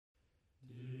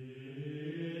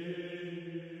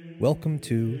Welcome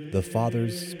to The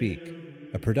Fathers Speak,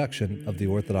 a production of the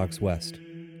Orthodox West.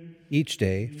 Each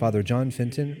day, Father John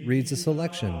Fenton reads a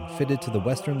selection fitted to the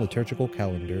Western liturgical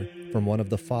calendar from one of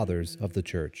the Fathers of the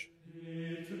Church.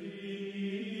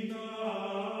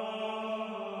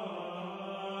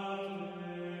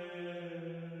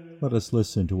 Let us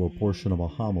listen to a portion of a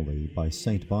homily by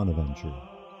St Bonaventure.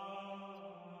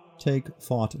 Take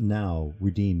thought now,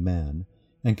 redeemed man,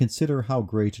 and consider how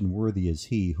great and worthy is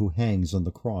he who hangs on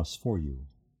the cross for you.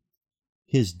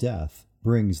 His death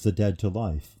brings the dead to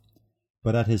life,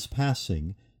 but at his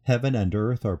passing, heaven and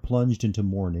earth are plunged into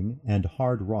mourning, and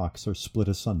hard rocks are split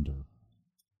asunder.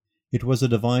 It was a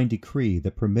divine decree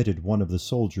that permitted one of the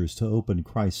soldiers to open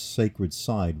Christ's sacred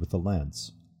side with a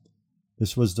lance.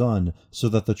 This was done so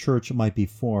that the Church might be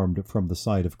formed from the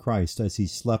side of Christ as he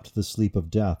slept the sleep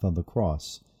of death on the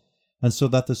cross, and so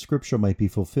that the Scripture might be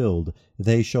fulfilled,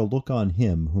 they shall look on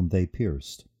him whom they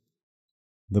pierced.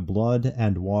 The blood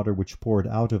and water which poured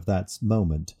out of that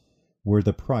moment were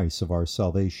the price of our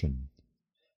salvation.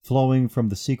 Flowing from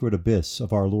the secret abyss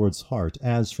of our Lord's heart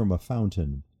as from a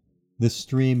fountain, this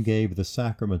stream gave the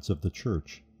sacraments of the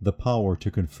Church the power to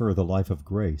confer the life of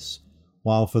grace,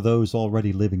 while for those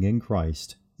already living in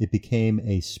Christ, it became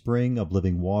a spring of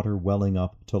living water welling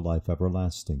up to life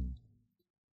everlasting.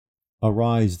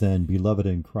 Arise then, beloved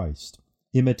in Christ,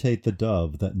 imitate the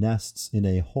dove that nests in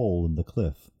a hole in the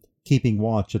cliff, keeping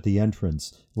watch at the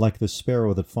entrance like the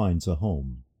sparrow that finds a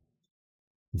home.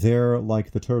 There,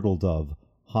 like the turtle dove,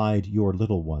 hide your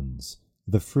little ones,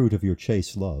 the fruit of your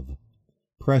chaste love.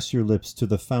 Press your lips to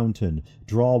the fountain,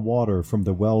 draw water from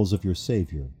the wells of your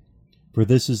Saviour. For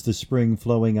this is the spring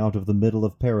flowing out of the middle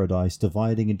of paradise,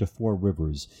 dividing into 4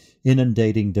 rivers,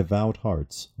 inundating devout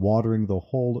hearts, watering the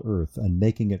whole earth, and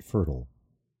making it fertile.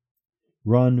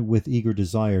 Run with eager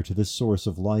desire to this source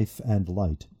of life and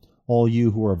light, all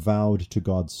you who are vowed to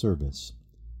God's service.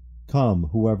 Come,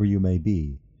 whoever you may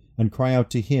be, and cry out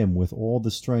to him with all the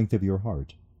strength of your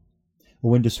heart.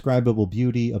 O indescribable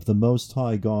beauty of the Most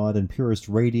High God and purest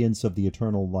radiance of the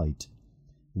eternal light,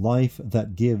 life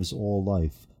that gives all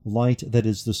life, light that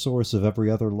is the source of every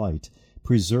other light,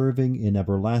 preserving in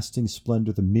everlasting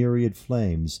splendor the myriad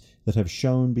flames that have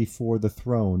shone before the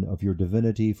throne of your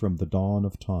divinity from the dawn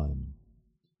of time.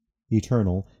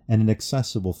 Eternal and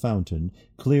inaccessible fountain,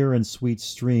 clear and sweet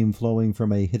stream flowing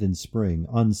from a hidden spring,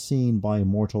 unseen by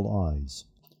mortal eyes.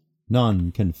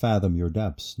 None can fathom your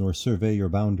depths, nor survey your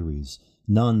boundaries.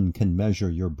 None can measure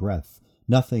your breadth.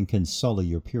 Nothing can sully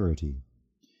your purity.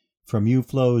 From you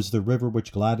flows the river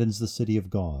which gladdens the city of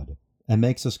God, and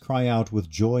makes us cry out with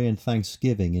joy and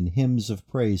thanksgiving in hymns of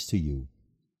praise to you.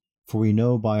 For we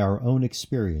know by our own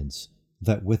experience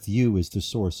that with you is the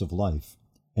source of life,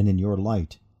 and in your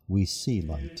light we see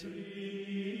light.